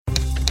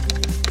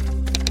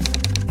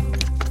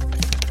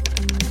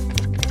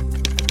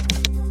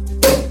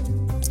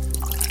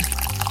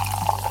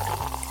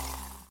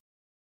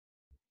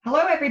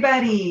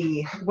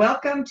everybody.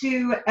 Welcome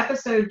to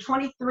episode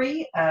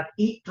 23 of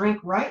Eat,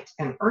 Drink, Write,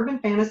 an Urban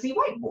Fantasy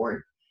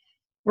Whiteboard.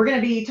 We're going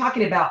to be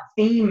talking about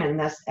theme in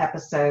this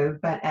episode,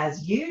 but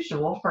as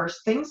usual,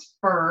 first things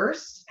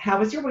first, how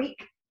was your week?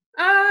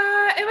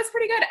 It was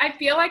pretty good. I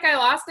feel like I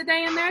lost a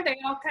day in there. They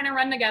all kind of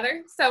run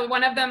together. So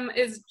one of them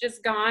is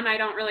just gone. I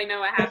don't really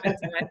know what happened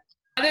to it.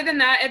 Other than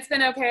that, it's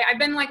been okay. I've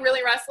been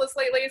really restless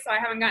lately, so I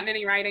haven't gotten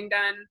any writing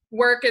done.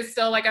 Work is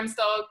still I'm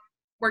still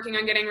working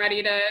on getting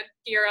ready to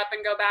gear up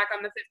and go back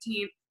on the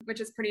 15th, which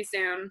is pretty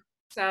soon.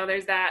 So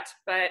there's that.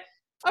 But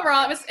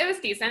overall, it was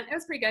decent. It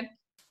was pretty good.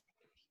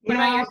 What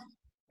about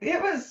you? It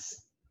was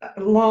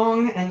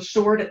long and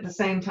short at the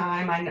same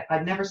time. I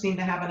never seem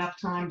to have enough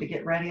time to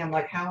get ready. I'm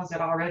like, how is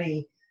it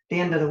already the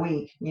end of the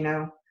week,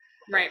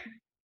 Right.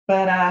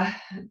 But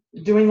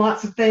doing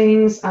lots of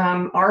things.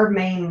 Our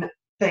main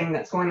thing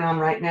that's going on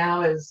right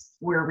now is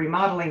we're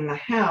remodeling the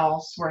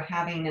house. We're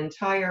having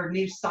entire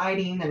new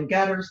siding and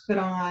gutters put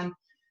on.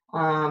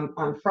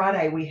 On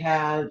Friday, we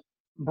had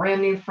brand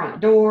new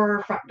front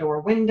door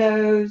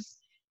windows,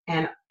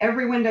 and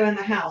every window in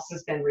the house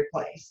has been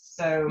replaced.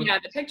 So yeah,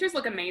 the pictures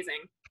look amazing.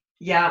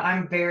 Yeah,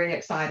 I'm very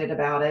excited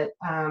about it.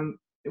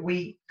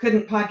 We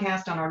couldn't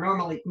podcast on our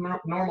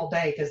normal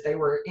day because they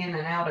were in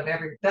and out of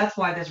that's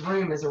why this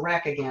room is a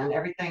wreck again.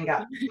 Everything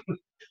got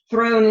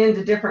thrown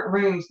into different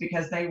rooms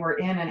because they were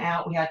in and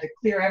out. We had to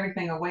clear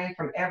everything away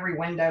from every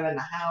window in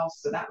the house.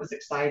 So that was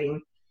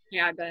exciting.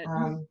 Yeah, I bet.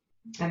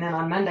 And then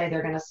on Monday,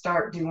 they're going to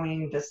start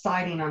doing the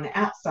siding on the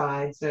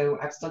outside. So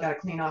I've still got to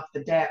clean off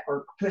the deck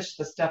or push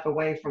the stuff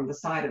away from the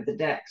side of the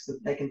deck so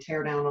that they can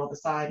tear down all the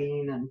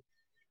siding. And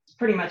it's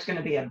pretty much going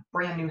to be a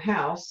brand new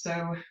house.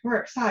 So we're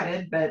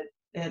excited, but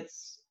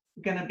it's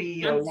going to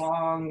be a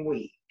long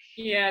week.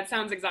 Yeah, it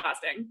sounds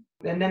exhausting.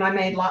 And then I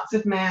made lots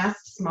of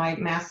masks. My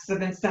masks have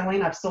been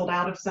selling. I've sold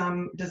out of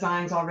some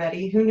designs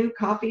already. Who knew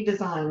coffee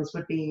designs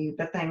would be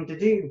the thing to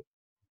do?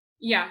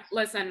 Yeah,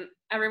 listen,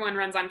 everyone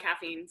runs on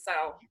caffeine,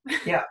 so.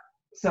 Yeah.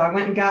 So I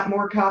went and got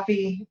more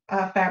coffee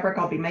fabric.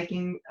 I'll be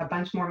making a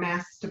bunch more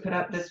masks to put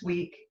up this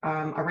week.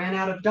 I ran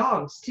out of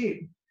dogs too.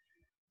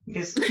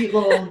 These cute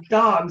little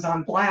dogs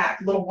on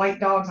little white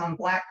dogs on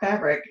black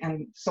fabric,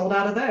 and sold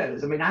out of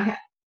those. I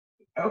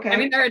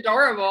mean, they're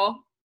adorable.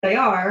 They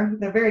are.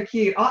 They're very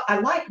cute. I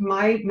like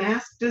my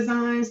mask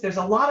designs. There's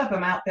a lot of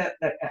them out there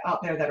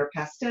that are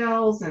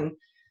pastels and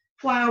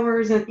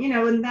flowers,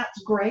 and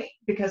that's great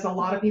because a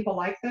lot of people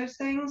like those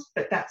things,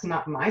 but that's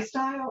not my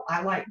style.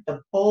 I like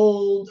the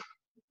bold,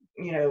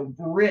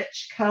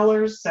 rich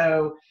colors.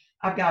 So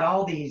I've got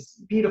all these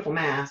beautiful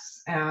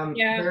masks.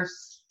 They're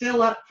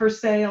still up for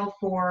sale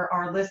for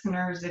our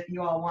listeners. If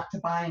you all want to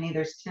buy any,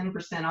 there's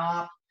 10%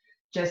 off.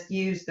 Just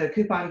use the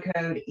coupon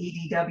code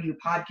EDW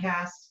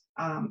podcast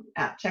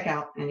at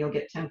checkout and you'll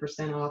get 10%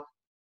 off.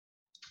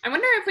 I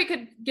wonder if we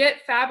could get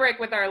fabric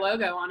with our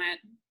logo on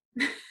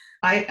it.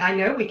 I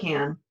know we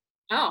can.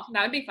 Oh,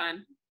 that would be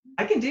fun.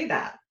 I can do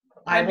that.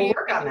 I will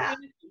work on that.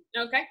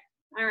 Okay.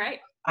 All right.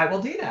 I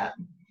will do that.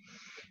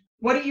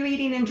 What are you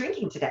eating and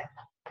drinking today?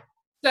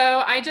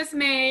 So I just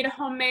made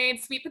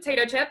homemade sweet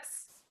potato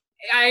chips.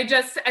 I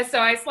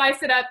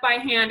sliced it up by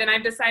hand, and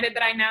I've decided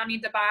that I now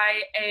need to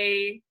buy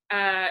a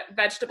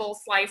vegetable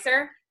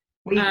slicer.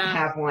 We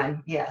have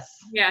one, yes.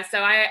 Yeah,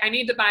 so I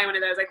need to buy one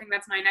of those. I think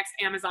that's my next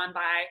Amazon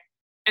buy.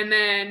 And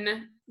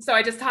then, so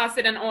I just tossed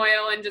it in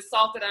oil and just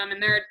salted them,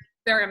 and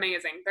they're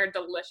amazing. They're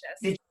delicious.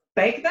 Did you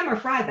bake them or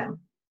fry them?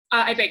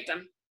 I baked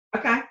them.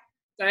 Okay.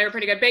 So they were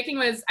pretty good. Baking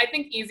was, I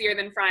think, easier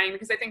than frying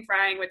because I think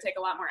frying would take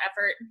a lot more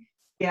effort.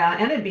 Yeah,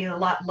 and it'd be a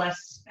lot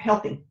less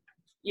healthy.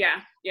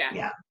 Yeah.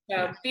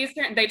 So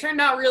they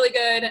turned out really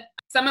good.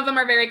 Some of them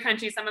are very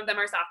crunchy, some of them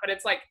are soft, but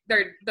it's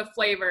the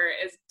flavor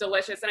is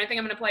delicious. And I think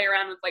I'm going to play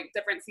around with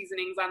different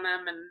seasonings on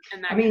them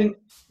and that. I mean,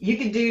 you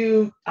could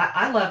do,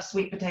 I love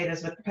sweet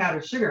potatoes with the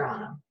powdered sugar on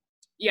them.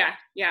 Yeah.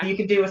 You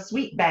could do a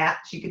sweet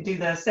batch. You could do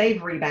the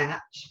savory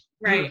batch.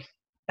 Right.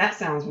 That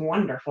sounds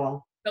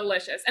wonderful.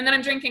 Delicious. And then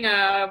I'm drinking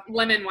a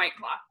lemon White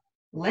Claw.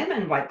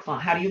 Lemon White Claw.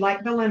 How do you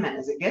like the lemon?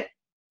 Is it good?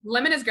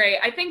 Lemon is great.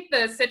 I think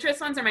the citrus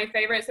ones are my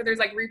favorite. So there's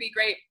ruby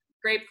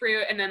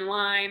grapefruit, and then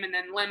lime, and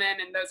then lemon,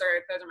 and those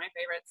are my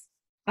favorites.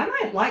 I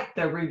might like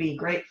the ruby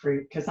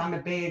grapefruit because I'm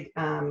a big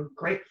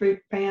grapefruit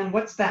fan.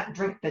 What's that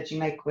drink that you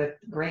make with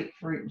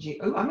grapefruit juice?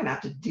 Oh, I'm gonna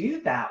have to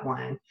do that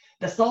one.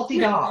 The salty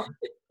dog.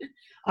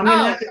 I'm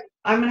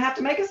gonna have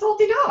to make a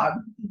salty dog.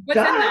 What's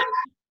in that?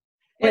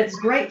 It's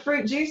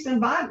grapefruit juice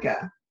and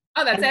vodka.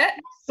 Oh, that's it?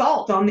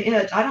 Salt on the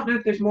edge. I don't know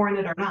if there's more in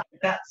it or not.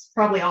 But that's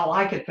probably all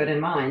I could put in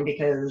mine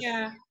because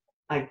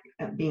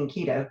being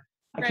keto,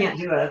 I can't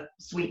do a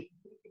sweet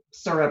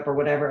syrup or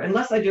whatever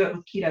unless I do it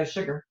with keto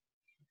sugar.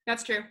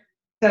 That's true.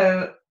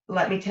 So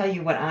let me tell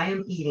you what I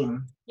am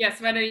eating. Yes,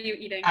 what are you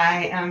eating?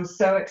 I am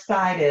so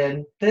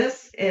excited.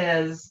 This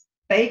is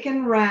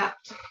bacon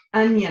wrapped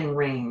onion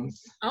rings.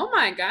 Oh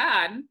my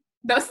God.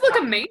 Those look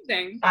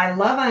amazing. I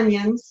love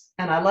onions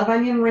and I love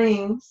onion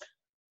rings,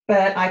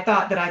 but I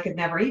thought that I could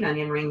never eat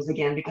onion rings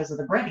again because of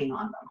the breading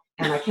on them.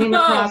 And I came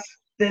across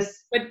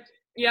this.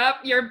 Yep,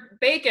 your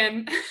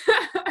bacon.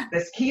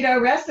 This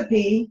keto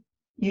recipe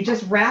you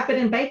just wrap it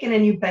in bacon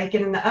and you bake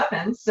it in the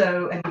oven.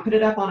 So, and you put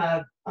it up on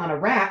a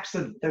rack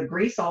so the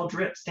grease all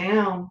drips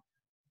down.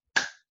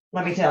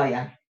 Let me tell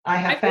you,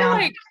 I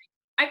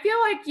feel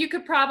like you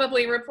could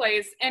probably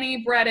replace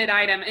any breaded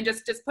item and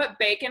just put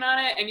bacon on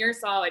it and you're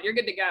solid. You're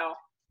good to go.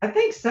 I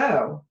think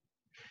so.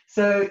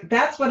 So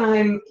that's what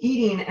I'm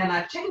eating, and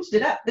I've changed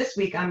it up this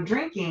week. I'm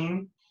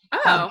drinking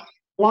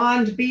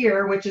blonde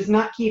beer, which is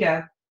not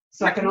keto,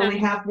 so I can only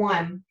have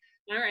one.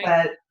 All right.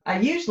 But I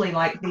usually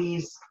like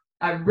these.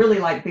 I really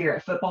like beer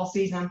at football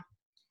season.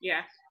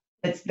 Yeah.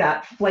 It's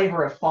that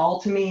flavor of fall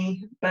to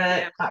me,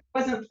 but I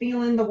wasn't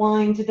feeling the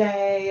wine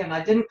today, and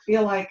I didn't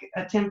feel like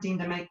attempting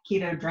to make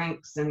keto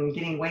drinks and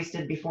getting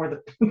wasted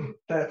before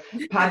the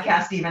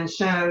podcast even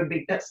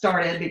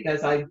started,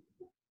 because I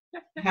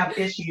have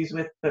issues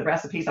with the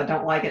recipes. I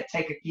don't like it.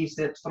 Take a few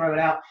sips, throw it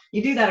out.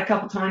 You do that a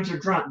couple times, you're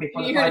drunk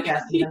before the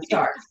podcast even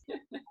starts.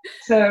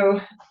 So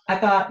I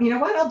thought, you know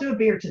what, I'll do a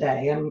beer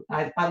today. And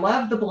I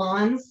love the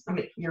blondes. I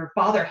mean, your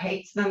father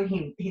hates them.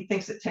 He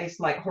thinks it tastes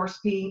like horse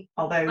pee,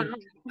 although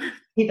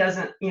he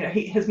doesn't,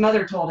 his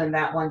mother told him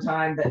that one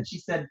time, that she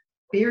said,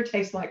 beer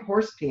tastes like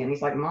horse pee. And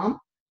he's like, Mom,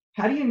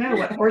 how do you know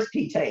what horse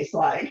pee tastes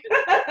like?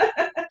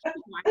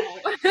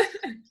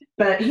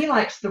 But he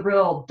likes the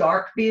real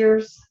dark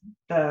beers,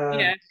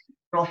 the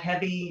real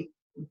heavy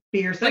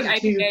beers. Like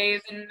IPAs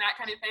and that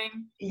kind of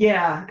thing.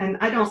 Yeah, and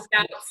I don't.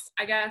 Stouts,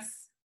 I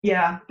guess.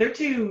 Yeah, they're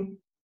too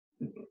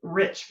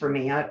rich for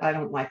me. I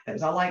don't like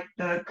those. I like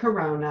the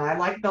Corona. I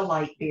like the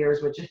light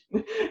beers, which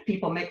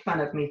people make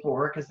fun of me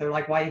for, because they're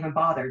like, why even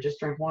bother?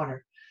 Just drink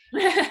water.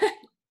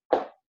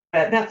 But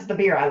that's the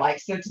beer I like.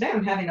 So today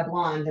I'm having a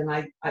blonde,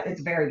 and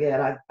it's very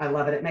good. I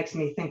love it. It makes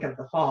me think of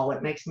the fall.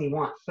 It makes me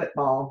want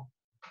football.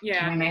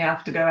 Yeah. We may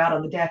have to go out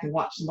on the deck and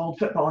watch some old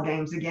football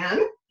games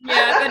again.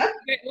 Yeah.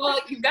 Well,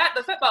 you've got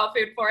the football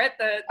food for it.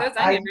 Those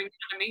onion rings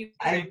are amazing.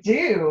 I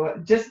do.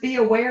 Just be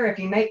aware if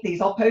you make these.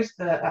 I'll post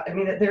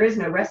there is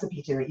no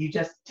recipe to it. You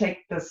just take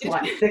the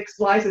 6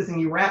 slices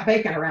and you wrap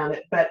bacon around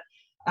it. But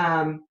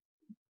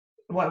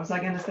what was I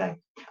going to say?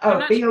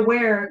 Oh, be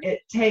aware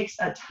it takes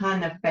a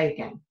ton of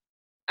bacon.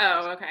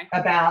 Oh, okay.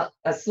 About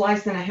a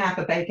slice and a half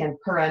of bacon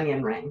per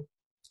onion ring.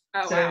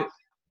 Oh, so wow.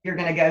 You're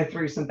going to go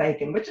through some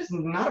bacon, which is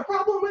not a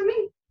problem with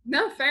me.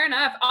 No, fair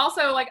enough.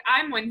 Also, like,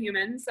 I'm one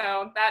human,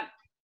 so that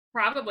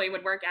probably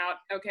would work out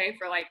okay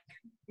for like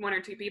 1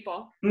 or 2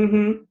 people.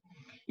 Mm-hmm.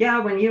 Yeah,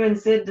 when you and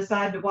Sid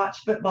decide to watch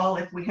football,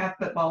 if we have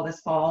football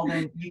this fall,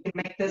 then you can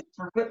make this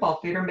for football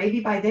food, or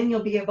maybe by then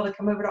you'll be able to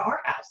come over to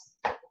our house.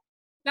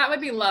 That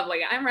would be lovely.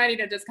 I'm ready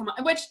to just come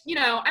on, which,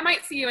 I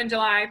might see you in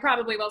July,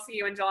 probably will see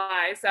you in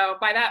July. So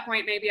by that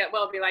point, maybe it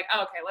will be like,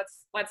 oh, okay,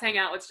 let's hang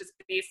out. Let's just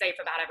be safe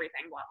about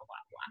everything, blah, blah,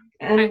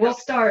 blah, blah. And we'll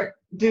start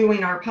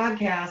doing our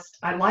podcast.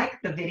 I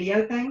like the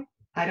video thing.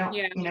 I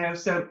don't,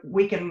 so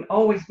we can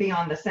always be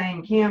on the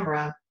same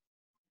camera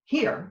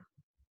here.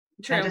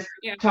 True. And just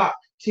talk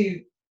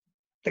to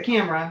the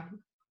camera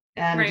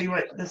and do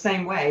it the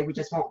same way. We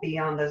just won't be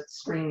on the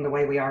screen the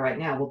way we are right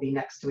now. We'll be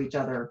next to each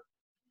other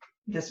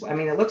this way. I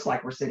mean, it looks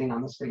like we're sitting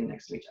on the screen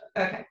next to each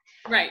other. Okay.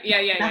 Right. Yeah.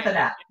 Enough of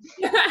that.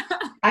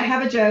 I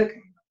have a joke.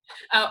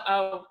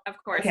 Oh, of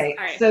course. Okay.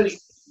 All right, so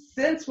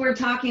since we're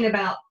talking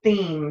about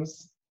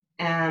themes,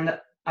 and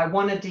I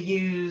wanted to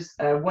use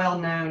a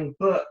well-known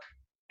book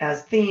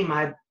as theme,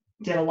 I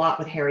did a lot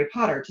with Harry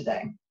Potter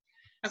today.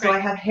 Okay. So I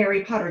have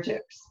Harry Potter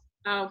jokes.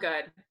 Oh,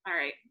 good. All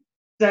right.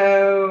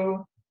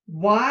 So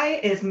why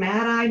is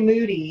Mad-Eye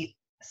Moody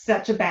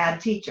such a bad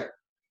teacher?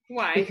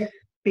 Why?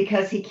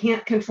 Because he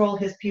can't control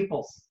his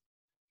pupils.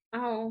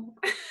 Oh.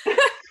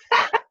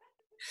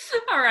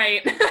 All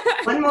right.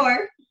 One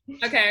more.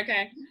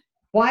 Okay.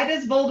 Why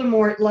does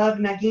Voldemort love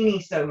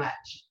Nagini so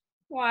much?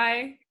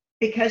 Why?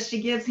 Because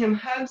she gives him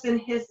hugs and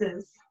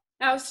hisses.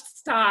 Oh,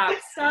 stop.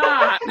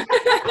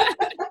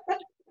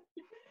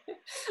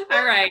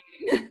 All right.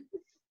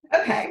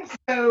 Okay,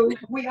 so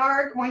we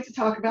are going to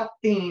talk about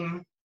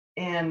theme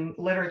in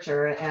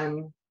literature,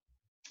 and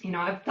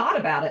I've thought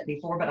about it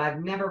before, but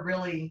I've never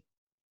really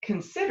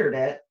considered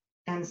it.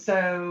 And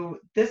so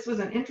this was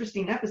an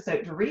interesting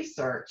episode to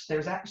research.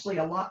 There's actually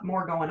a lot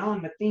more going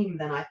on with theme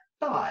than I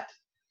thought.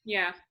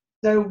 Yeah.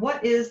 So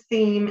what is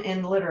theme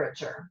in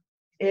literature?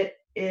 It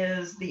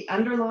is the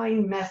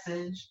underlying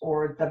message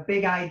or the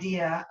big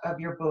idea of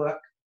your book.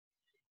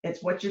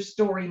 It's what your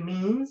story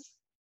means.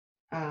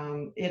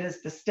 It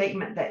is the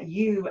statement that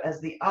you as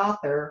the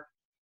author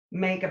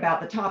make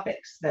about the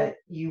topics that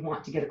you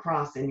want to get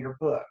across in your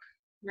book.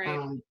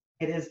 Right.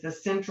 It is the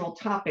central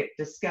topic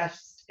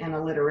discussed in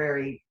a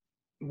literary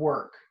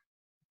work.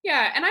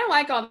 Yeah, and I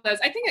like all those.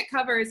 I think it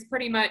covers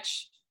pretty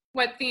much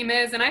what theme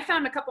is, and I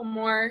found a couple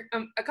more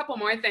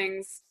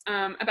things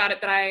about it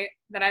that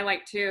I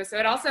like too. So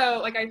it also,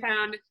 like, I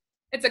found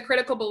it's a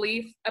critical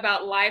belief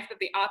about life that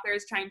the author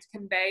is trying to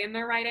convey in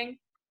their writing.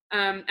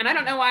 And I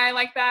don't know why I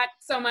like that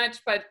so much,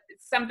 but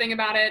something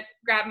about it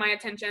grabbed my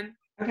attention.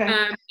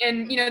 Okay.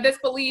 And this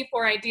belief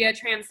or idea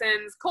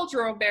transcends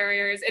cultural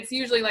barriers. It's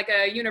usually like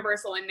a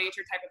universal in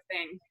nature type of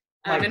thing.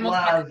 Like and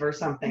love or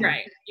something.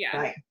 Right.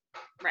 Yeah.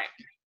 Right.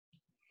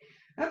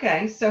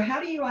 Okay, so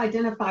how do you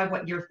identify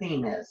what your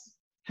theme is?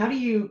 How do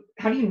you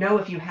know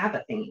if you have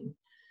a theme?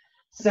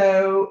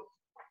 So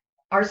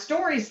our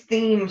story's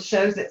theme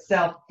shows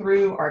itself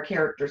through our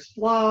characters'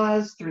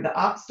 flaws, through the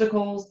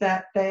obstacles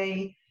that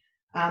they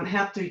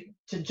have to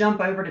jump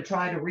over to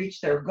try to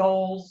reach their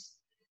goals.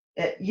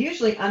 It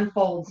usually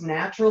unfolds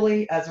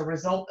naturally as a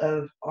result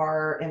of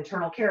our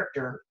internal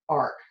character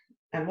arc.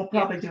 And we'll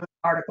Yeah, probably do an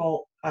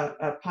article,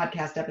 a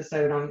podcast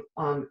episode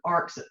on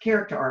arcs,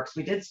 character arcs.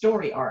 We did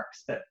story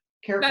arcs, but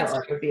character that's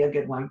arc true. would be a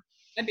good one.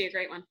 That'd be a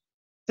great one.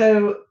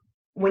 So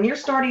when you're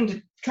starting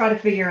to try to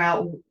figure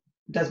out,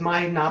 does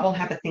my novel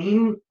have a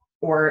theme?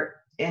 Or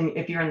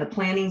if you're in the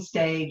planning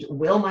stage,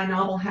 will my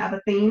novel have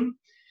a theme?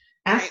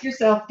 Right. Ask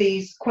yourself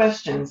these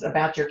questions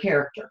about your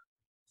character.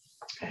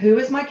 Who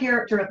is my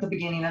character at the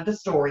beginning of the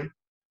story?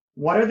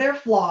 What are their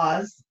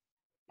flaws?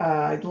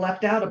 I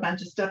left out a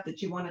bunch of stuff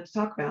that you wanted to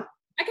talk about.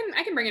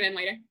 I can bring it in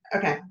later.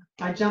 Okay,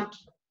 I jumped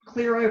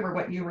clear over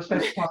what you were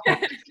supposed to talk about.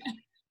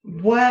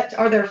 What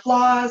are their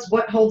flaws?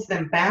 What holds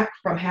them back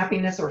from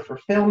happiness or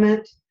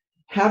fulfillment?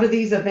 How do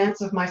these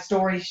events of my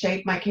story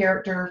shape my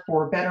character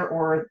for better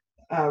or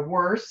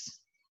worse?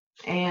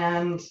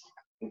 And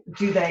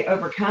do they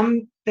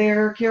overcome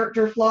their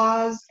character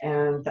flaws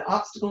and the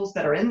obstacles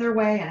that are in their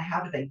way? And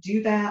how do they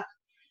do that?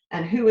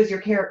 And who is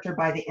your character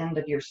by the end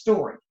of your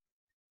story?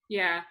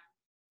 Yeah.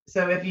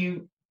 So if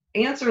you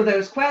answer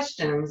those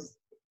questions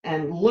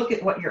and look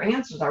at what your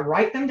answers are,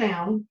 write them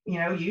down,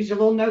 use your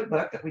little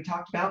notebook that we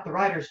talked about, the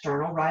writer's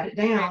journal, write it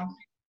down, Right.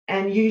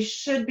 and you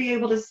should be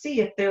able to see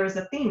if there is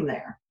a theme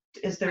there.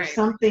 Is there Right.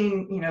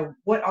 something,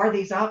 what are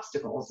these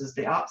obstacles? Is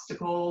the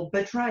obstacle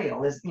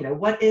betrayal?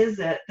 What is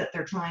it that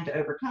they're trying to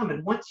overcome?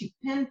 And once you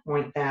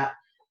pinpoint that,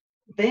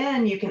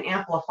 then you can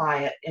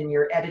amplify it in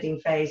your editing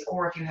phase,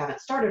 or if you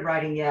haven't started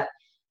writing yet,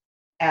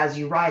 as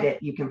you write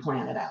it, you can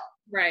plan it out.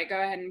 Right.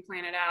 Go ahead and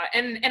plan it out.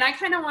 And I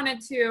kind of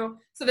wanted to,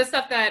 so the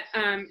stuff that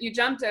you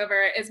jumped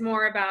over is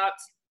more about,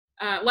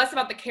 less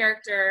about the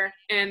character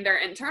and their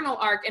internal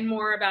arc and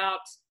more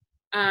about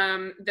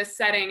the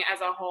setting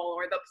as a whole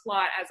or the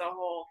plot as a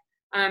whole.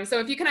 So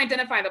if you can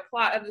identify the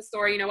plot of the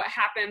story, what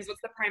happens,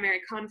 what's the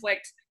primary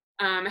conflict,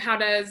 how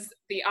does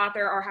the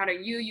author or how do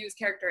you use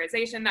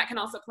characterization? That can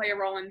also play a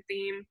role in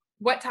theme.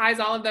 What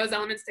ties all of those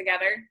elements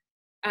together?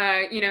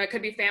 It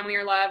could be family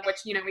or love,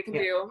 which, we can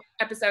do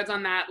episodes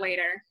on that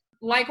later.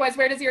 Likewise,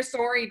 where does your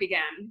story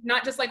begin?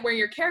 Not just like where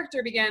your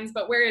character begins,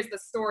 but where is the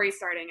story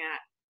starting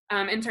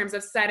at in terms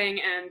of setting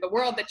and the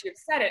world that you've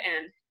set it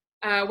in?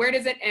 Where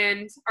does it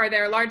end? Are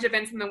there large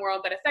events in the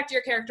world that affect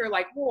your character,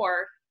 like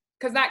war?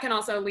 Because that can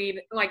also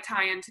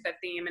tie into the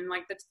theme, and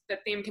the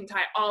theme can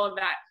tie all of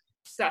that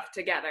stuff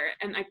together.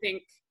 And I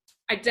think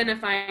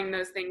identifying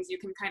those things, you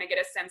can kind of get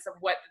a sense of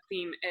what the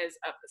theme is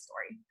of the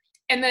story.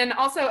 And then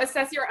also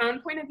assess your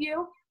own point of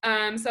view.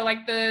 So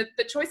like the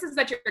choices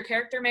that your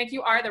character make,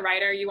 you are the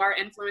writer, you are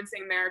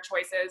influencing their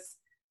choices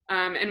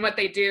and what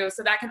they do.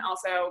 So that can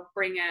also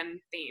bring in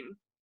theme.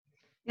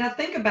 Now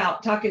think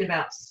about talking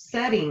about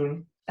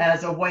setting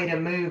as a way to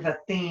move a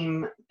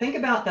theme. Think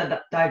about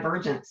the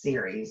Divergent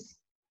series,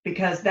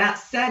 because that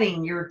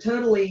setting, you're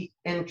totally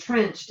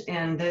entrenched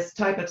in this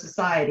type of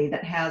society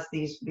that has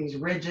these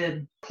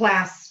rigid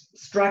class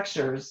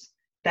structures.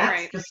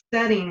 That's right. The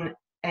setting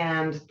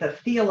and the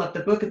feel of the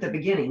book at the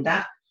beginning.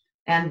 That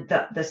and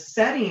the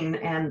setting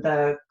and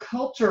the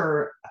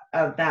culture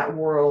of that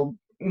world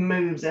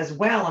moves as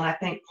well. And I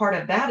think part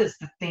of that is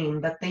the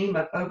theme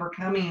of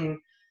overcoming,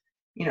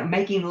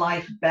 making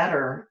life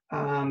better,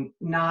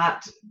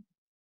 not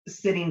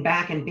sitting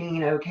back and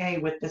being okay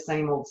with the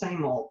same old,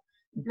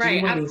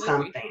 right, doing absolutely.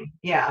 something.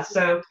 Yeah.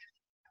 So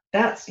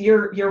that's,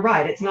 you're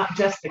right. It's not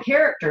just the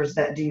characters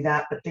that do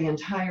that, but the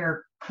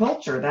entire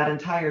culture, that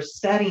entire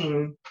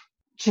setting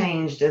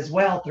changed as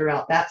well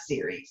throughout that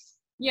series.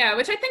 Yeah,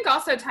 which I think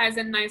also ties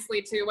in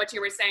nicely to what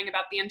you were saying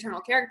about the internal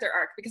character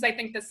arc, because I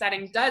think the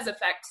setting does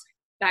affect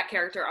that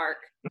character arc.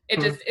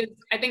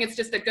 I think it's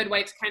just a good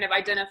way to kind of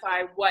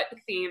identify what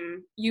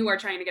theme you are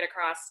trying to get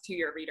across to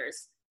your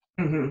readers.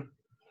 Mm-hmm.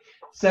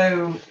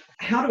 So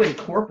how to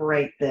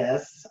incorporate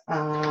this?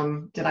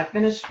 Did I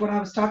finish what I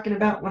was talking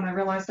about when I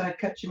realized I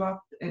cut you off?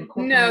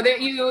 No,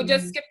 you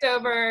just skipped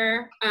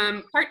over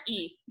part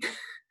E.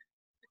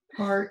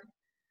 Part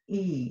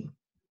E.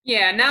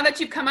 Yeah, now that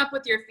you've come up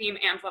with your theme,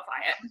 amplify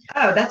it.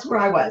 Oh, that's where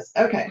I was.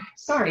 Okay.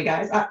 Sorry,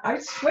 guys. I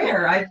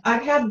swear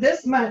I've had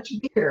this much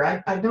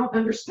beer. I don't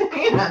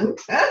understand.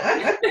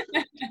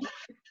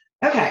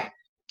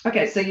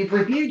 Okay. So you've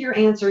reviewed your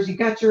answers. You've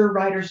got your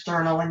writer's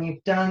journal, and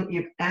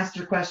you've asked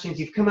your questions.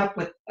 You've come up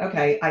with,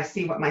 okay, I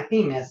see what my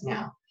theme is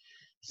now.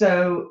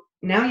 So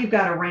now you've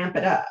got to ramp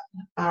it up.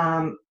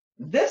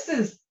 This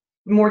is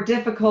more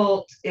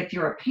difficult if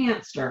you're a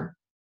pantser.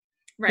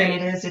 Right. Than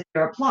it is if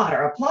you're a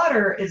plotter. A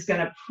plotter is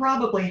going to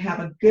probably have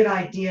a good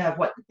idea of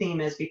what the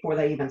theme is before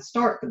they even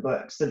start the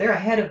book. So they're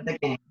ahead of the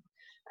game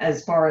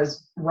as far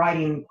as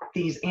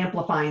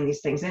amplifying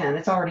these things in.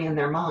 It's already in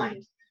their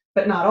mind,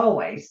 but not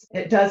always.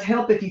 It does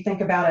help if you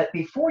think about it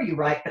before you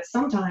write, but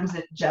sometimes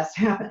it just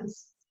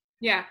happens.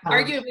 Yeah,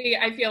 arguably,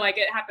 I feel like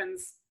it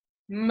happens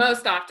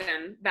most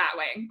often that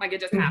way. Like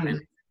it just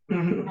happened.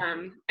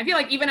 Mm-hmm. I feel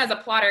like even as a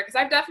plotter, because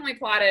I've definitely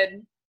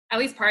plotted at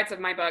least parts of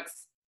my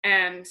books,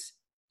 and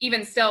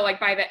even still, like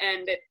by the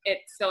end, it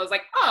still is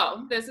like,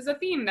 oh, this is a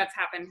theme that's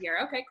happened here.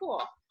 Okay,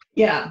 cool.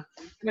 Yeah.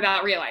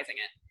 Without realizing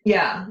it.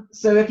 Yeah.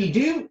 So if you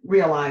do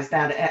realize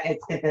that,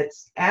 if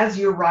it's as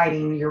you're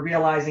writing, you're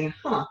realizing,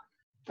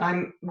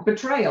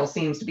 betrayal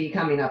seems to be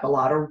coming up a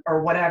lot,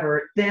 or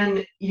whatever,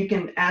 then you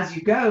can, as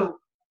you go,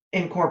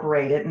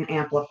 incorporate it and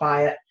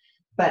amplify it.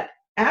 But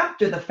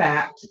after the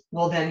fact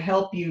will then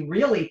help you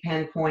really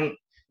pinpoint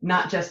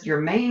not just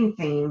your main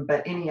theme,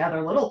 but any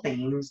other little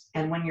themes.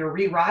 And when you're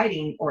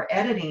rewriting or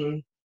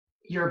editing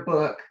your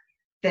book,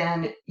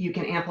 then you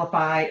can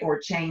amplify or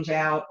change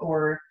out,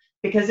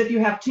 because if you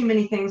have too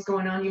many things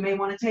going on, you may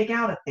want to take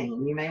out a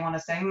theme. You may want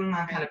to say, I'm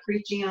kind of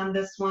preachy on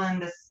this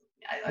one.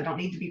 I don't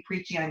need to be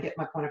preachy. I can get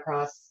my point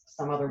across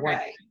some other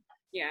way.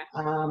 Yeah.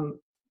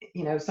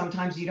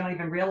 Sometimes you don't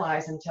even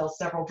realize until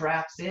several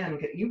drafts in.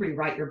 You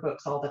rewrite your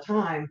books all the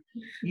time.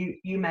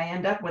 You may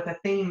end up with a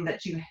theme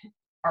that you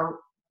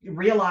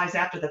realize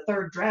after the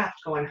third draft,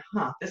 going,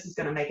 this is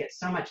going to make it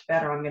so much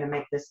better. I'm going to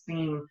make this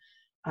theme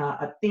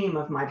a theme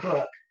of my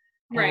book,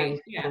 and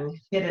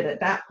hit it at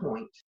that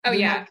point. Oh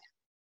yeah.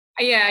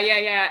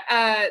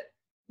 Yeah.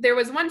 There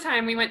was one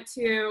time we went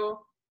to,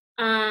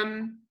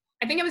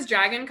 I think it was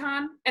Dragon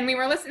Con, and we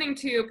were listening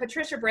to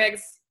Patricia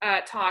Briggs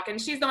talk, and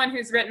she's the one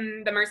who's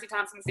written the Mercy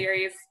Thompson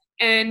series.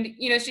 And,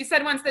 she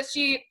said once that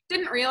she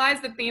didn't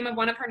realize the theme of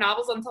one of her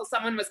novels until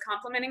someone was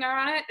complimenting her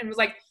on it and was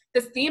like,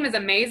 this theme is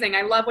amazing.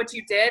 I love what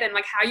you did and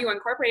like how you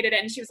incorporated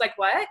it. And she was like,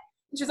 what?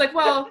 And she was like,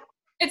 well,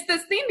 it's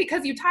this theme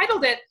because you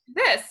titled it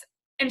this.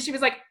 And she was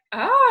like,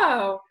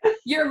 oh,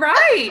 you're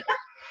right.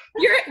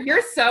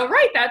 You're so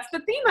right. That's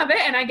the theme of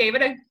it. And I gave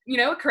it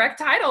a correct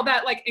title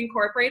that like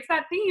incorporates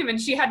that theme. And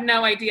she had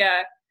no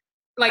idea,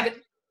 like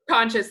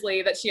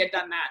consciously, that she had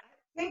done that.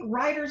 I think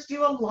writers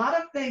do a lot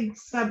of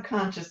things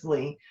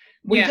subconsciously.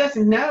 We just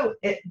know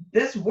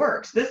this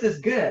works. This is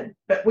good,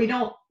 but we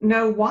don't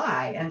know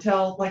why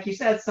until, like you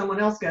said, someone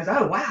else goes,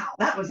 oh, wow,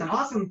 that was an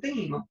awesome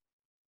theme.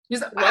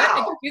 Just, what?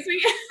 Wow. Excuse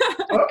me?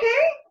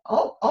 Okay,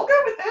 I'll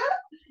go with that.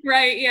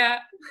 Right, yeah.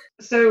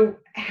 So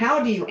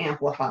how do you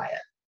amplify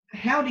it?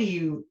 How do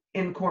you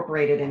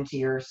incorporate it into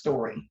your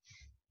story?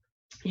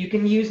 You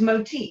can use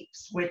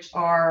motifs, which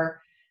are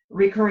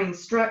recurring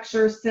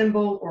structure,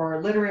 symbol,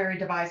 or literary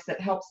device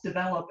that helps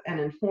develop and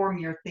inform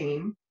your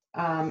theme.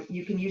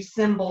 You can use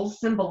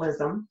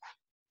symbolism,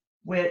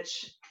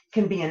 which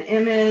can be an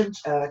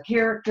image, a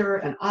character,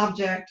 an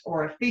object,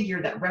 or a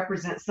figure that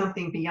represents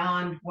something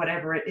beyond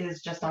whatever it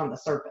is just on the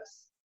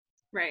surface.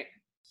 Right.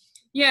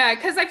 Yeah,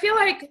 because I feel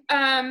like,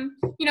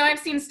 I've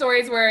seen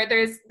stories where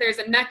there's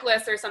a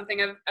necklace or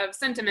something of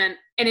sentiment,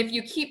 and if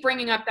you keep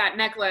bringing up that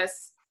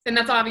necklace, then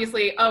that's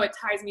obviously, it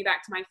ties me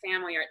back to my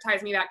family, or it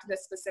ties me back to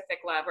this specific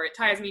love, or it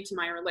ties me to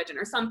my religion,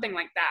 or something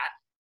like that.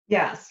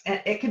 Yes,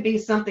 and it could be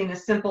something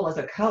as simple as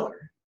a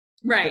color.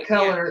 Right. The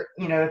color,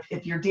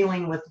 if you're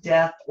dealing with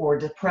death or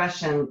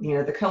depression,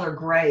 the color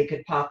gray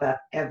could pop up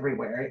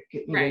everywhere.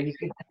 You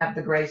could have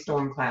the gray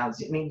storm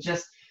clouds. I mean,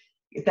 just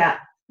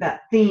that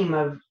theme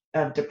of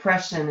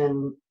depression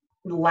and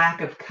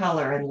lack of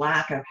color and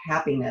lack of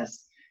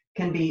happiness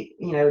can be,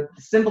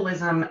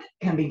 symbolism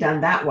can be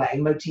done that way.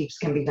 Motifs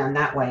can be done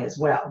that way as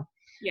well.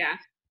 Yeah.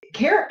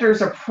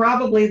 Characters are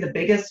probably the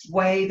biggest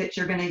way that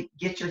you're going to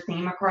get your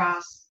theme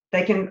across.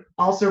 They can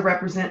also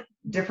represent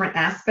different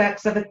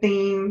aspects of a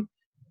theme.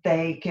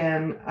 They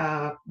can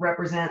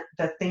represent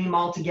the theme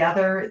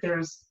altogether.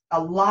 There's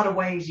a lot of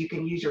ways you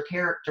can use your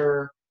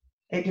character.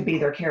 It could be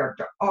their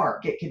character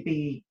arc. It could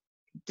be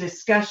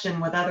discussion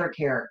with other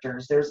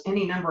characters. There's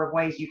any number of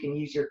ways you can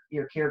use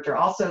your character.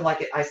 Also,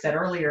 like I said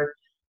earlier,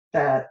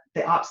 the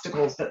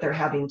obstacles that they're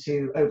having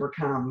to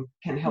overcome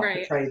can help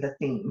portray the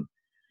theme.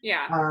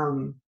 Yeah.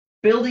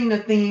 Building a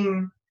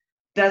theme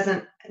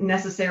doesn't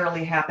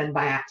necessarily happen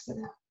by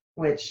accident,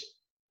 which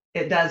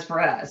it does for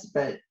us,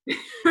 but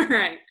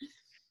right.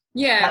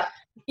 Yeah.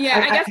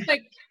 I guess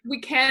like we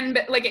can,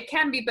 like it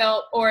can be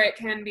built, or it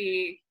can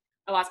be,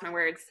 I lost my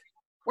words.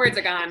 Words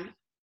are gone.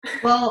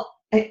 Well,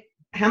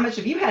 how much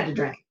have you had to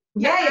drink?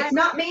 Yay, it's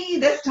not me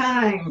this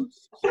time.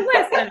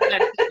 Listen.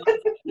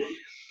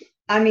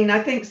 I mean,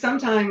 I think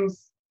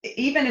sometimes,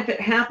 even if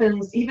it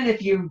happens, even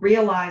if you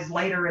realize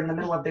later in the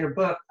middle of their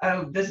book,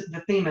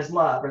 the theme is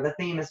love, or the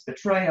theme is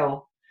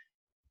betrayal,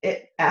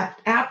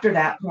 after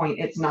that point,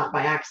 it's not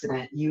by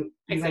accident. You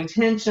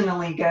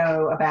intentionally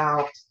go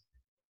about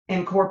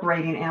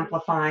incorporating,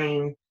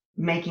 amplifying,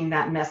 making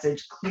that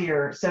message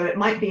clear. So it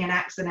might be an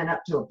accident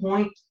up to a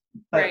point,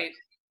 but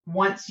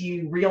once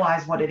you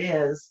realize what it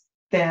is,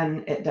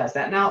 then it does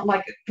that. Now,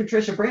 like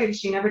Patricia Briggs,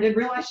 she never did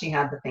realize she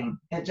had the theme.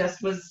 It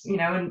just was,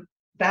 and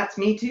that's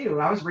me too.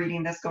 I was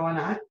reading this going,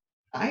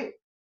 I've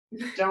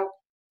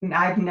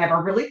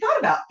never really thought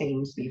about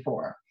themes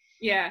before.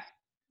 Yeah.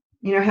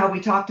 You know how we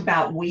talked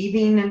about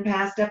weaving in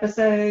past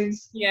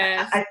episodes?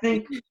 Yes. I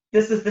think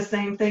this is the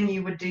same thing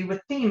you would do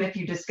with theme if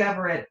you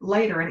discover it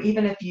later. And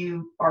even if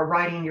you are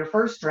writing your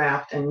first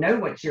draft and know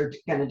what you're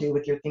going to do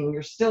with your theme,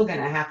 you're still going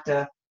to have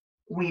to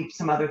weave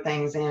some other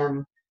things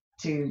in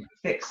to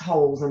fix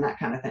holes and that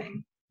kind of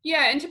thing.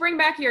 Yeah, and to bring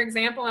back your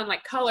example on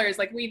like colors,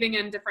 like weaving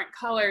in different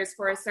colors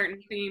for a certain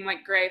theme,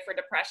 like gray for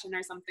depression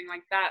or something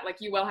like that,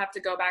 like you will have to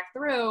go back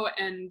through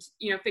and,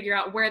 you know, figure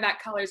out where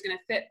that color is going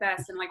to fit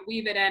best and like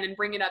weave it in and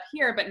bring it up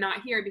here, but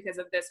not here because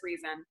of this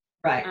reason.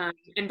 Right.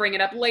 And bring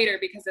it up later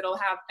because it'll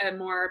have a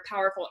more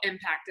powerful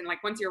impact. And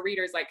like once your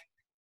readers like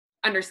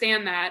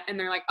understand that and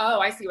they're like, oh,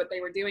 I see what they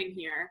were doing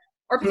here.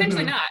 Or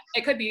potentially not.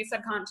 It could be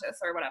subconscious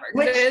or whatever.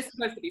 Because it is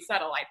supposed to be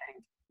subtle, I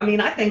think. I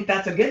mean, I think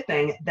that's a good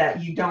thing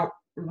that you don't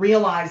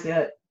realize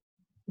it,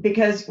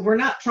 because we're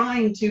not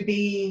trying to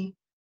be,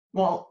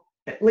 well,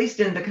 at least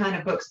in the kind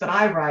of books that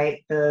I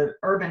write, the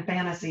urban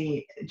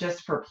fantasy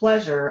just for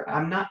pleasure,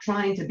 I'm not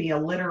trying to be a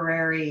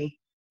literary,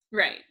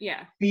 right,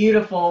 yeah,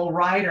 beautiful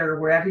writer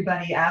where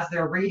everybody, as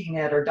they're reading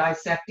it or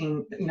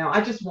dissecting, you know,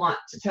 I just want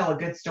to tell a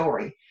good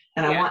story.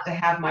 And I want to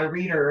have my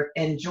reader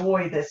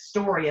enjoy this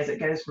story as it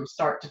goes from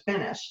start to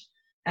finish.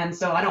 And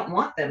so I don't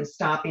want them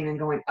stopping and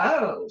going,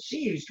 oh, she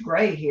used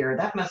gray here.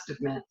 That must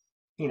have meant,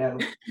 you know,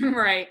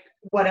 right,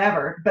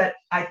 whatever. But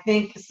I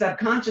think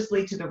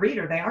subconsciously to the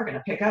reader, they are going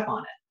to pick up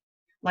on it.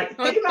 Like,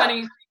 well, think about,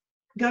 funny.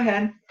 Go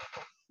ahead.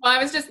 Well, I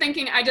was just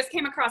thinking, I just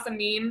came across a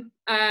meme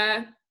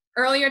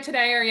earlier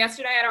today or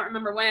yesterday, I don't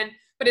remember when,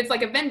 but it's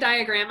like a Venn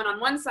diagram. And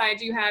on one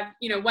side, you have,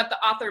 you know, what the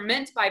author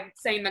meant by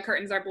saying the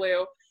curtains are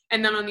blue.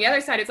 And then on the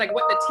other side, it's like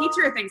what the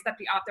teacher thinks that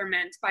the author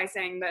meant by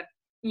saying that,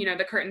 you know,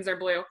 the curtains are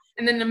blue.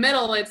 And then in the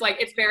middle, it's like,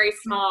 it's very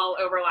small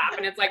overlap.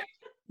 And it's like,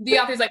 the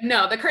author's like,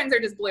 no, the curtains are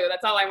just blue.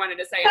 That's all I wanted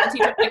to say. And the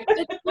teacher's like,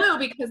 it's blue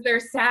because they're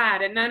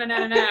sad. And no.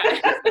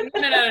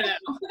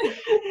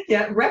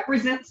 Yeah, it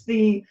represents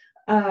the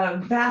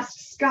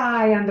vast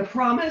sky and the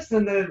promise.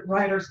 And the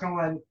writer's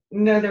going,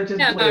 no, they're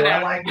just blue. No.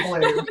 I like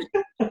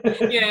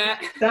blue. Yeah.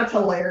 That's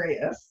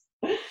hilarious.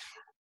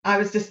 I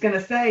was just going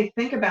to say,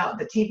 think about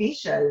the TV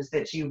shows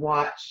that you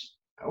watch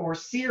or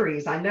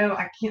series. I know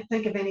I can't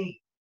think of any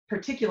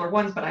particular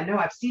ones, but I know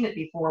I've seen it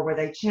before where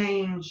they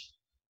change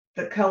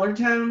the color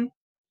tone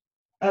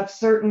of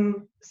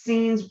certain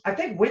scenes. I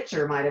think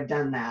Witcher might have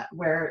done that,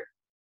 where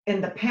in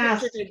the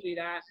past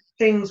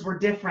things were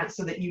different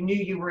so that you knew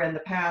you were in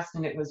the past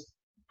and it was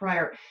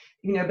prior,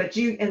 you know, but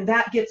and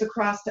that gets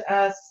across to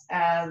us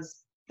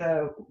as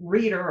the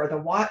reader or the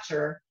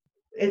watcher.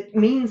 It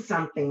means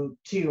something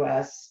to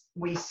us.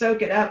 We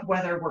soak it up,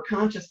 whether we're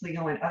consciously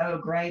going, oh,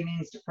 gray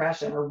means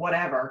depression or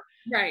whatever.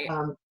 Right.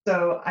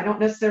 So I don't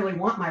necessarily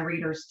want my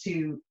readers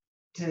to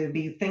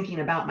be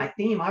thinking about my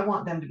theme. I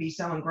want them to be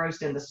so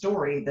engrossed in the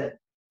story that,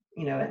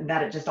 you know, and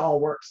that it just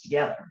all works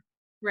together.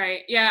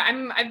 Right. Yeah.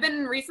 I've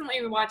been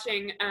recently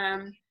watching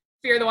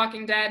Fear the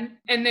Walking Dead,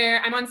 and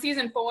I'm on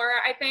season 4,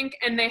 I think,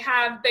 and they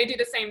do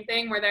the same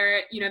thing where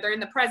they're in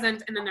the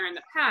present and then they're in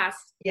the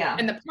past. Yeah.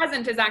 And the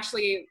present is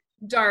actually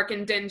dark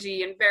and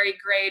dingy and very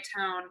gray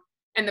tone.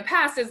 And the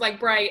past is like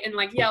bright and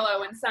like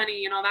yellow and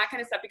sunny and all that kind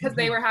of stuff because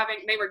they were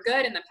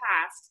good in the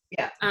past.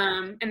 Yeah.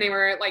 And they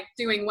were like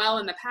doing well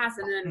in the past,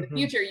 and then in the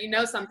future, you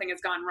know, something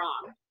has gone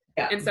wrong.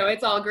 Yeah. And so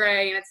it's all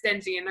gray and it's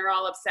dingy and they're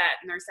all upset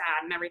and they're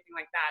sad and everything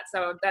like that.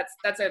 So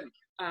that's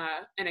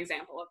an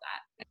example of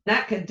that.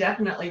 That could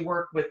definitely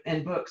work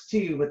in books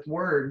too, with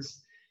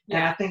words. Yeah.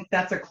 And I think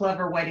that's a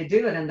clever way to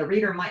do it. And the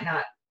reader might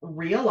not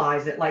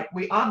realize it. Like,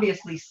 we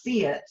obviously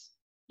see it.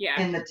 Yeah.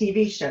 In the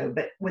TV show,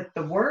 but with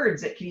the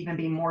words, it can even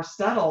be more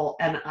subtle.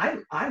 And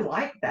I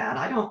like that.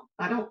 I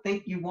don't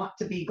think you want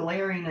to be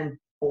glaring and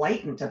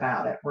blatant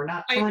about it. We're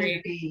not trying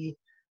to be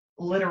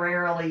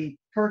literarily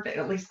perfect.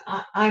 At least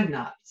I'm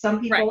not. Some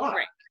people are.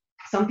 Right.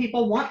 Some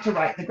people want to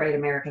write the great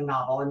American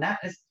novel, and that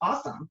is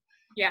awesome.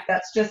 Yeah.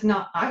 That's just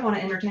not, I want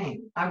to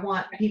entertain. I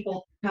want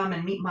people to come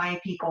and meet my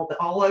people,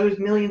 all those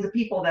millions of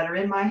people that are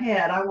in my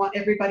head. I want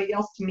everybody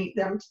else to meet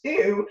them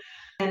too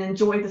and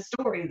enjoy the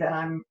story that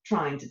I'm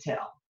trying to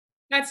tell.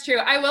 That's true.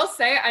 I will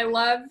say I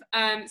love,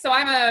 so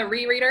I'm a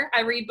rereader.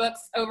 I read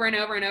books over and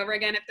over and over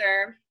again if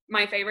they're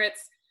my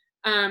favorites.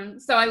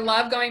 So I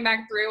love going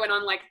back through, and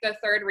on like the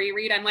third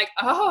reread, I'm like,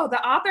 oh, the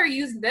author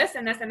used this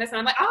and this and this. And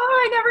I'm like, oh,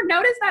 I never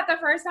noticed that the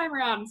first time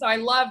around. So I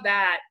love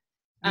that.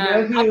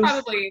 I'll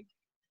probably...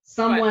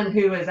 Someone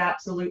who is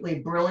absolutely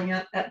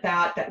brilliant at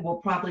that will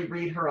probably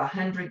read her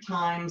 100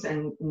 times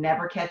and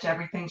never catch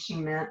everything she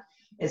meant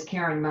is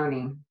Karen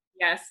Mooney.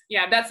 Yes.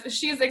 Yeah.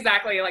 She's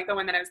exactly like the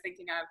one that I was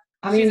thinking of.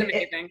 I mean, she's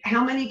amazing.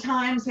 How many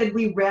times had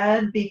we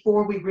read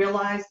before we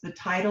realized the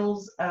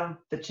titles of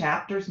the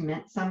chapters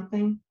meant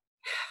something?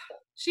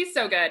 She's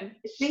so good.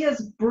 She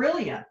is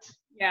brilliant.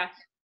 Yeah.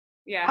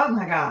 Yeah. Oh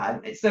my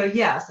God. So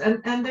yes.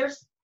 And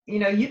there's, you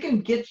know, you can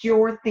get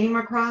your theme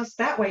across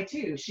that way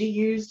too. She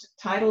used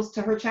titles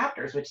to her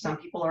chapters, which some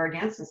people are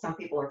against and some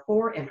people are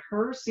for. In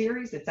her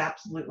series, it's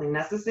absolutely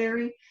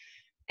necessary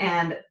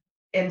and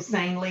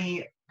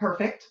insanely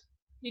perfect.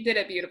 You did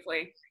it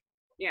beautifully.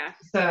 Yeah.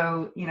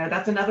 So,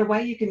 that's another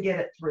way you can get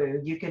it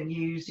through. You can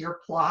use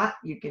your plot,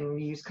 you can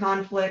use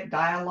conflict,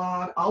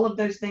 dialogue, all of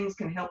those things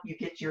can help you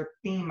get your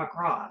theme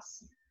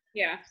across.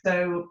 Yeah.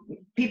 So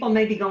people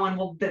may be going,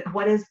 well, but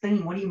what is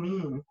theme? What do you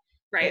mean?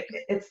 Right.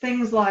 It's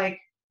things like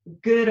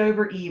good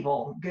over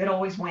evil, good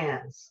always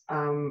wins.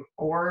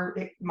 Or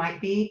it might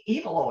be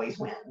evil always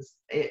wins.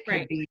 It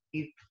could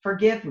be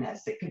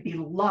forgiveness. It could be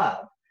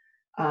love,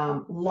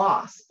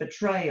 loss,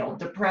 betrayal,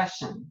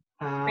 depression.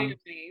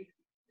 Family.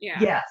 Yeah.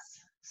 Yes.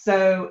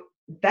 So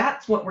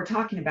that's what we're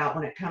talking about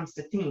when it comes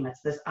to theme.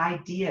 It's this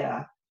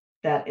idea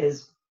that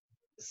is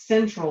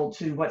central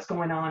to what's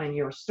going on in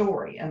your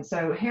story. And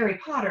so Harry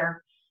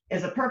Potter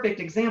is a perfect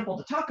example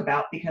to talk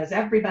about because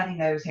everybody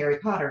knows Harry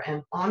Potter.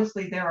 And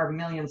honestly, there are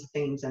millions of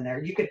themes in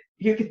there. You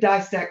could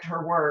dissect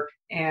her work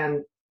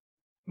and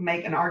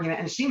make an argument,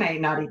 and she may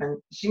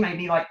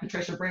be like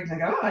Patricia Briggs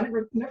and go, oh, I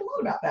never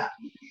thought about that.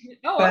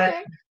 Oh, but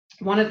okay.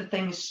 One of the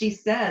things she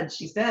said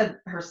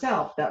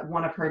herself that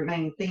one of her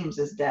main themes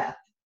is death.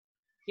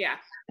 Yeah.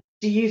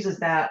 She uses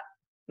that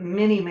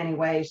many, many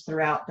ways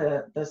throughout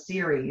the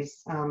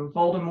series.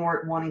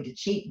 Voldemort wanting to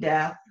cheat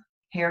death.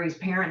 Harry's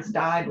parents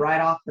died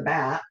right off the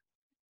bat.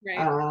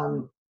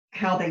 Right.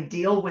 How they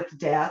deal with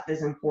death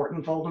is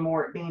important.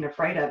 Voldemort being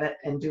afraid of it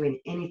and doing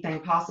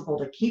anything possible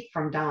to keep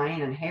from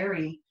dying, and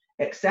Harry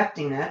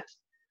accepting it.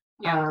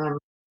 Yeah.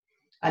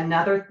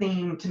 Another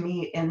theme to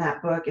me in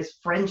that book is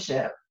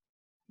friendship.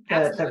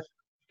 The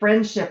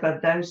friendship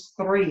of those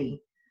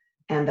three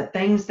and the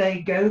things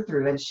they go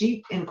through. And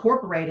she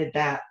incorporated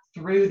that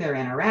through their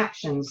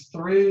interactions,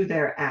 through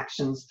their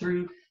actions,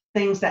 through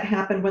things that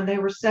happened when they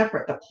were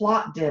separate. The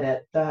plot did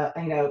it.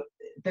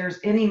 There's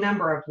any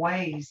number of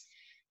ways.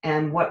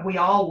 And what we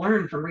all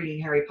learn from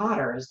reading Harry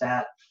Potter is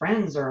that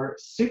friends are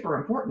super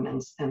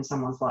important in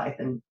someone's life.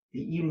 And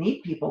you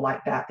need people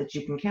like that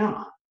you can count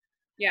on.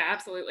 Yeah,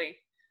 absolutely.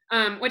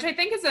 Which I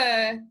think is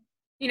a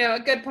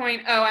good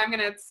point. Oh, I'm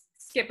going to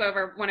skip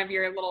over one of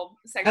your little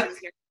sections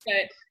here.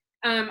 But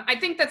I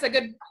think that's a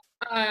good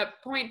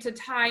point to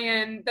tie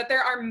in that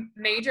there are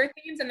major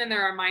themes and then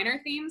there are minor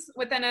themes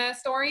within a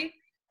story.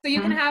 So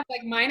you can have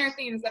like minor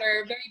themes that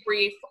are very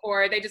brief,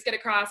 or they just get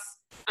across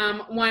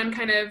one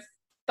kind of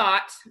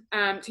thought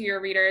to your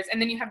readers.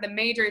 And then you have the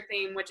major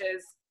theme, which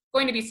is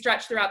going to be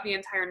stretched throughout the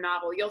entire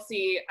novel. You'll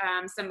see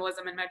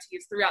symbolism and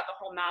motifs throughout the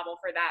whole novel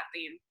for that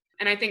theme.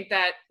 And I think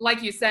that,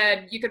 like you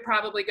said, you could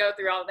probably go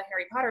through all of the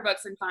Harry Potter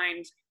books and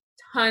find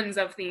tons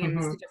of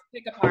themes to just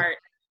pick apart.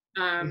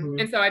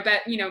 And so I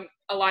bet,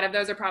 a lot of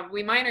those are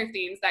probably minor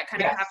themes that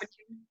kind of happen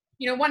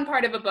in, one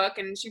part of a book,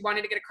 and she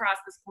wanted to get across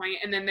this point.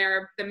 And then there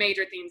are the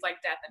major themes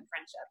like death and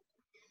friendship.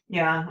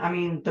 Yeah. I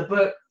mean, the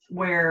book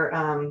where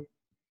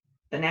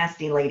the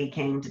nasty lady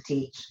came to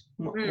teach,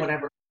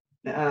 whatever.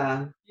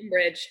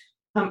 Umbridge.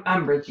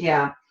 Umbridge,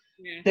 yeah.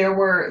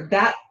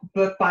 That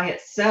book by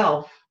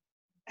itself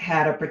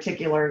had a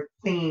particular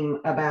theme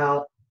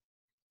about,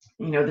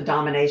 the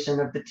domination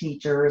of the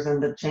teachers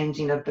and the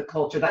changing of the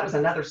culture. That was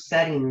another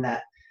setting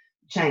that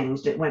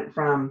changed. It went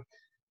from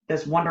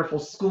this wonderful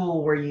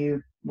school where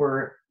you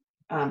were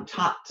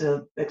taught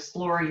to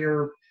explore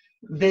your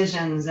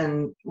visions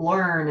and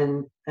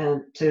learn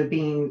and to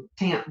being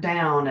tamped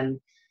down. And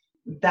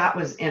that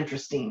was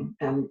interesting.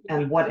 And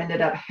what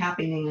ended up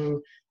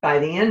happening by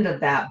the end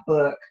of that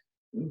book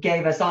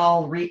gave us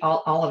all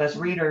of us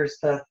readers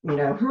the,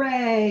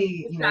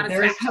 hooray,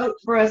 there's hope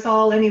for us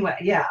all anyway.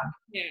 Yeah.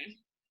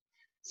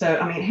 So,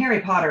 I mean,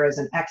 Harry Potter is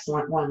an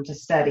excellent one to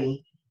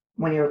study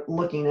when you're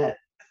looking at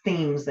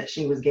themes that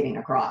she was getting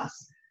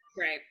across.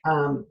 Right.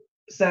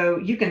 So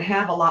you can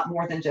have a lot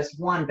more than just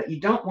one, but you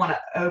don't want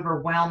to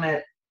overwhelm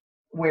it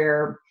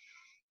where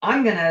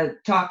I'm going to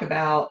talk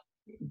about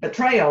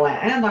betrayal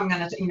and I'm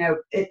going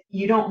to,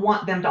 you don't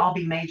want them to all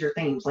be major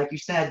themes. Like you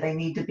said, they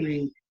need to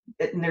be,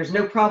 and there's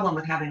no problem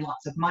with having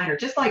lots of minor,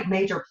 just like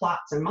major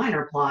plots and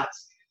minor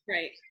plots.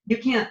 Right. You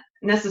can't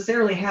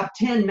necessarily have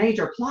 10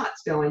 major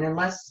plots going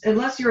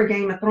unless you're a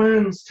Game of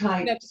Thrones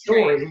type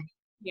story. Right.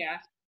 Yeah.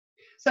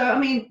 So, I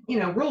mean,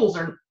 rules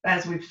are,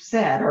 as we've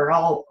said, are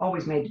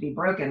always made to be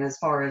broken as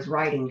far as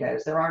writing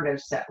goes. There are no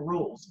set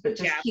rules, but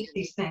just keep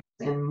these things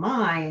in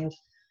mind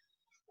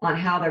on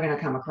how they're going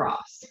to come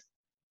across.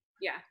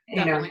 Yeah.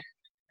 Definitely.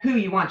 Who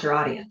you want your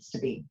audience to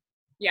be.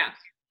 Yeah.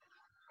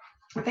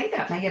 I think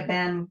that may have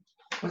been,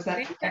 was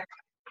that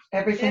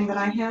everything that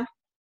I had?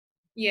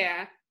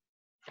 Yeah.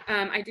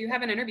 I do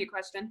have an interview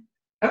question.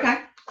 Okay.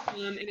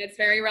 And it's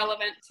very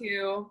relevant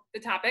to the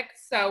topic.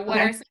 So what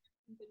are some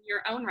things in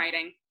your own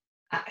writing?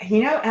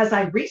 As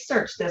I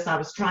researched this, I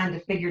was trying to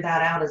figure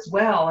that out as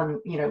well. And,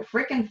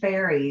 Frickin'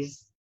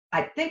 Fairies,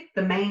 I think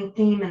the main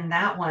theme in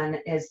that one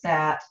is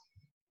that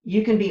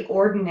you can be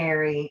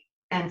ordinary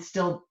and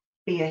still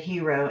be a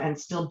hero and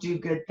still do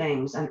good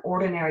things. An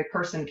ordinary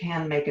person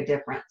can make a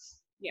difference.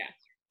 Yeah.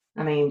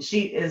 I mean,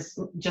 she is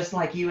just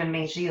like you and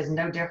me. She is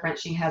no different.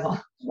 She has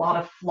a lot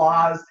of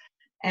flaws,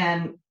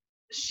 and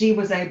she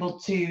was able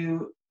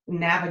to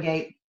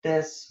navigate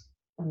this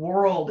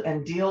world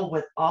and deal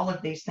with all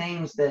of these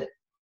things that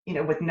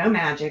with no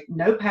magic,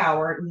 no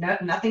power,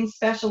 nothing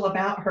special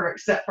about her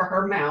except for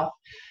her mouth.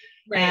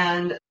 Right.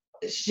 And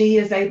she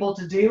is able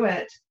to do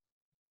it.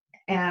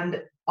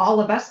 And all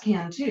of us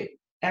can too.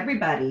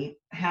 Everybody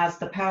has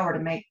the power to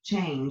make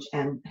change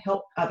and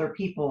help other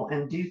people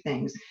and do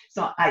things.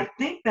 So I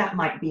think that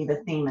might be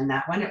the theme in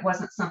that one. It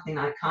wasn't something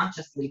I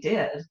consciously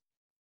did.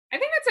 I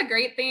think that's a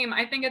great theme.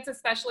 I think it's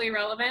especially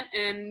relevant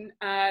in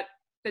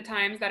the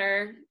times that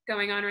are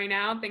going on right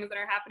now, things that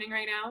are happening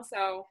right now.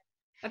 So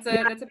that's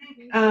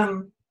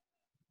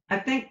I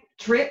think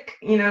Trick,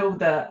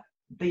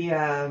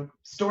 the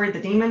story,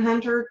 The Demon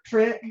Hunter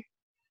Trick,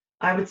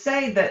 I would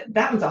say that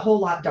one's a whole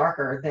lot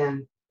darker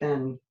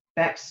than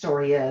Beck's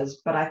story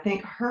is, but I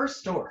think her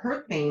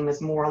theme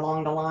is more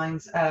along the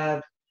lines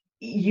of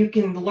you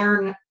can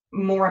learn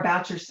more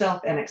about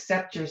yourself and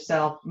accept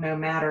yourself no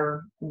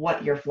matter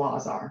what your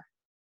flaws are.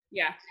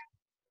 Yeah.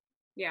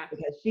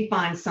 Because she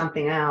finds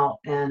something out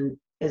and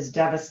is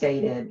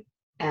devastated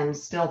and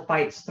still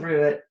fights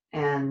through it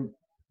and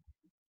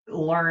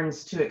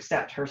learns to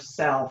accept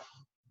herself.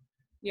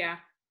 Yeah.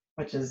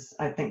 Which is,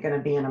 I think, going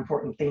to be an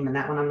important theme in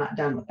that one. I'm not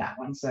done with that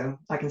one, so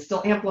I can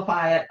still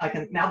amplify it.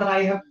 Now that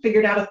I have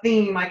figured out a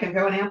theme, I can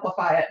go and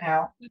amplify it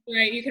now. That's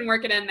right. You can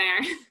work it in there.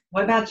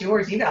 What about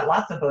yours? You got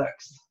lots of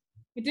books.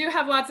 I do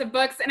have lots of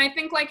books, and I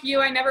think like you,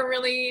 I never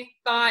really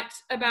thought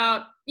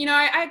about,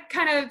 I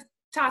kind of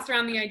tossed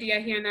around the idea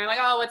here and there, like,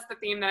 oh, what's the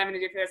theme that I'm going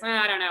to do for this?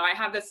 I don't know. I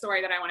have this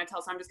story that I want to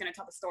tell, so I'm just going to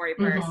tell the story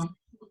first.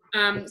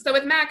 Mm-hmm. So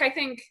with Mac, I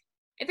think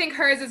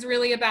hers is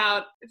really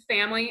about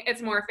family.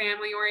 It's more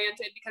family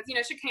oriented because,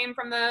 she came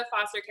from the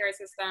foster care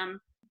system,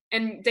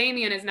 and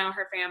Damien is now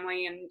her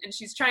family, and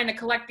she's trying to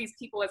collect these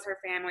people as her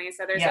family.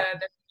 So there's a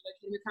kid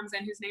who comes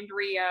in who's named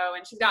Rio,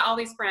 and she's got all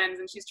these friends,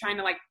 and she's trying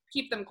to like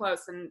keep them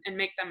close and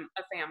make them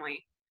a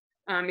family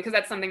because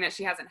that's something that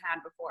she hasn't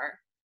had before.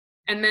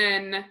 And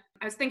then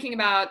I was thinking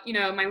about,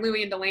 my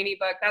Louie and Delaney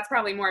book. That's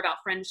probably more about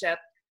friendship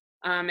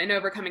and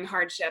overcoming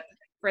hardship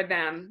for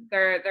them.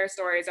 Their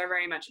stories are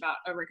very much about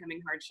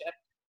overcoming hardship.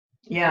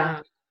 Yeah.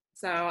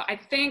 So I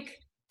think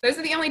those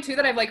are the only two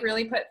that I've like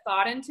really put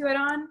thought into it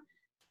on.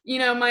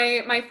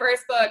 My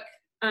first book,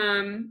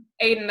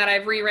 Aiden, that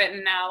I've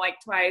rewritten now like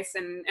twice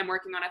and am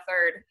working on a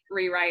third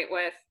rewrite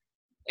with,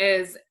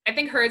 is I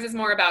think hers is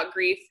more about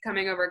grief,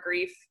 coming over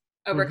grief,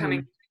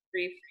 overcoming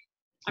grief.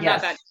 I'm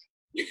not that.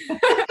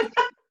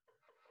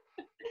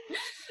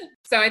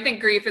 So I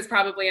think grief is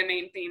probably a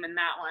main theme in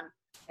that one.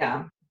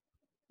 Yeah.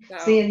 So.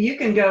 See, and you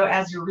can go,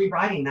 as you're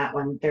rewriting that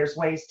one, there's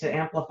ways to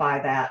amplify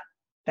that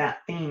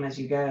theme as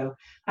you go.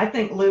 I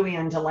think Louie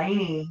and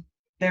Delaney,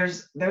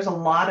 there's a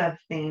lot of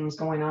themes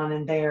going on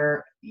in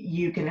there.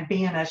 You can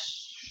be in a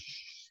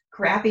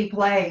crappy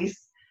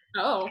place.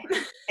 Oh.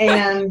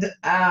 And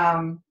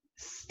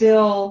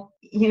still,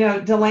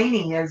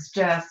 Delaney is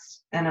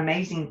just an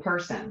amazing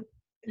person.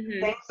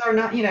 Mm-hmm. Things are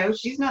not,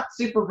 she's not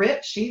super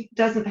rich. She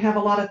doesn't have a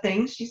lot of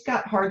things. She's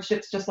got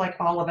hardships just like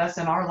all of us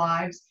in our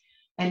lives.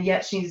 And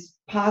yet she's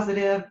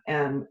positive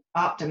and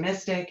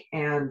optimistic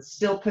and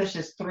still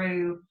pushes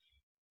through.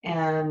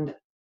 And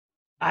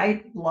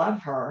I love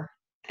her.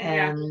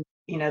 And,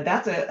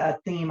 that's a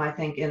theme, I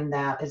think, in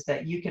that is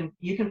that you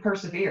can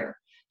persevere.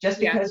 Just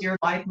because your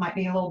life might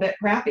be a little bit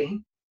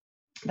crappy,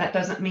 that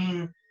doesn't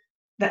mean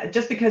that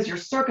just because your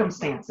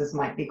circumstances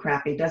might be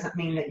crappy doesn't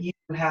mean that you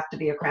have to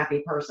be a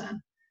crappy person.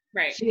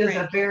 Right. She is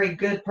a very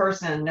good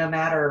person, no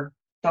matter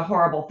the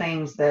horrible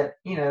things that,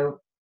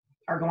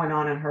 are going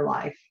on in her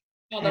life.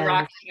 All the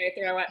rocks I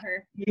throw at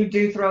her. You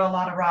do throw a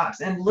lot of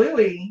rocks. And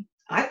Louie,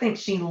 I think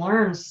she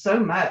learns so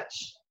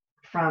much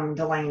from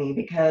Delaney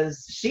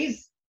because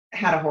she's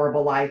had a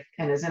horrible life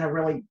and is in a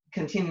really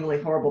continually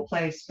horrible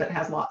place, but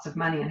has lots of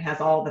money and has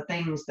all the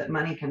things that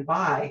money can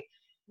buy.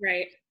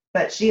 Right.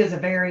 But she is a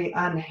very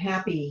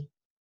unhappy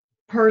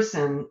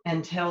person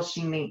until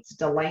she meets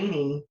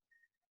Delaney,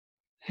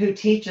 who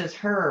teaches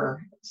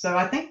her. So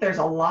I think there's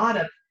a lot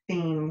of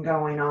theme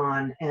going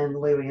on in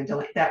Louie and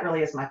Delaney. That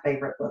really is my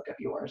favorite book of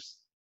yours.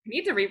 I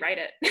need to rewrite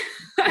it.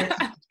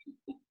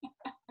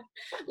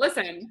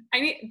 Listen,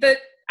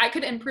 I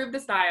could improve the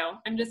style.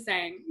 I'm just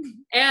saying.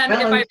 And if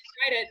I write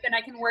it, then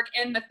I can work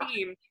in the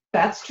theme.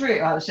 That's true.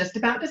 I was just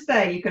about to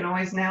say, you can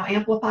always now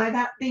amplify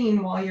that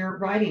theme while you're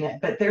writing it.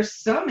 But there's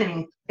so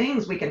many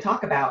things we can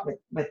talk about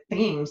with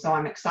themes. So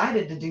I'm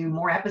excited to do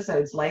more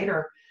episodes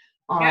later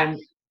on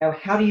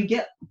how do you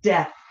get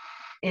death,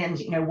 and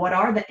what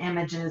are the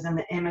images and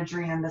the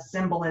imagery and the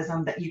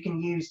symbolism that you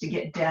can use to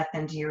get death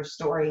into your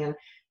story, and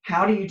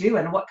how do you do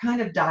it, and what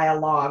kind of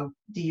dialogue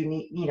do you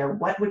need,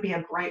 what would be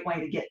a great way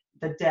to get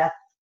the death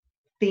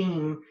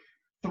theme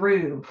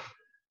through.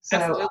 So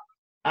absolutely.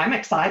 I'm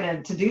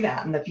excited to do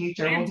that in the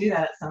future. We'll do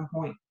that at some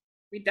point.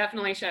 We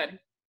definitely should.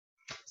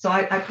 So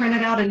I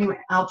printed out a new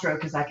outro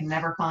because I can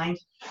never find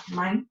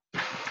mine.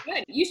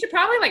 Good. You should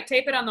probably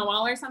tape it on the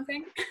wall or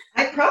something.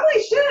 I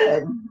probably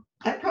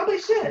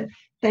should.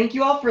 Thank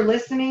you all for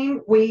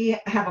listening. We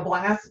have a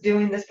blast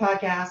doing this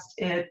podcast.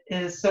 It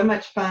is so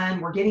much fun.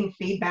 We're getting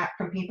feedback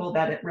from people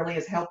that it really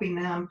is helping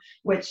them,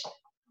 which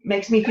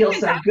makes me feel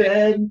so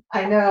good.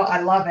 I know. I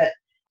love it.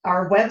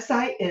 Our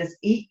website is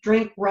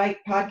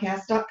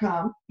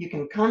eatdrinkrightpodcast.com. You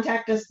can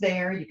contact us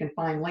there. You can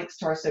find links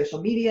to our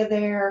social media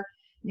there.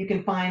 You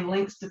can find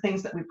links to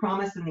things that we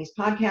promise in these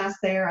podcasts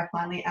there. I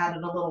finally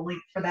added a little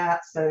link for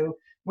that. So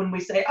when we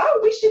say, oh,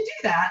 we should do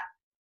that,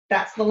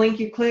 that's the link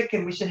you click,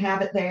 and we should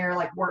have it there,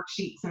 like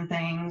worksheets and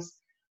things.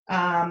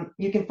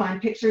 You can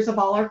find pictures of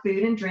all our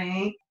food and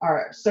drink.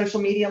 Our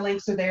social media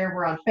links are there.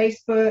 We're on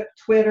Facebook,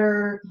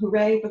 Twitter,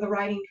 hooray for the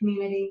writing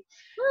community,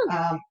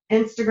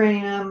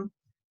 Instagram.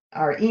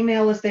 Our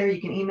email is there.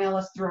 You can email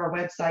us through our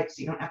website, so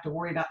you don't have to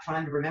worry about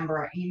trying to remember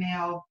our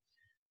email.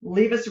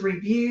 Leave us a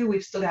review.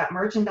 We've still got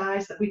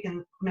merchandise that we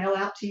can mail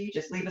out to you.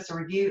 Just leave us a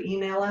review,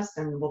 email us,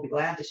 and we'll be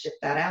glad to ship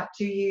that out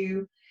to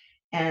you.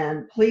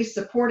 And please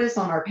support us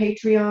on our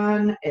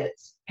Patreon.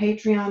 It's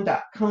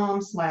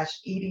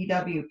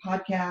patreon.com/EDW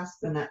podcast,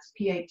 and that's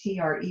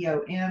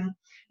Patreon.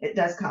 It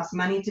does cost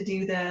money to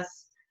do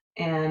this.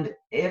 And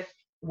if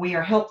we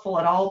are helpful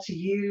at all to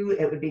you,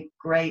 it would be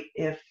great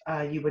if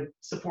you would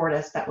support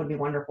us. That would be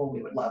wonderful.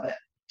 We would love it.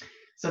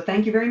 So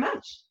thank you very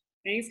much.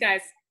 Thanks,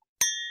 guys.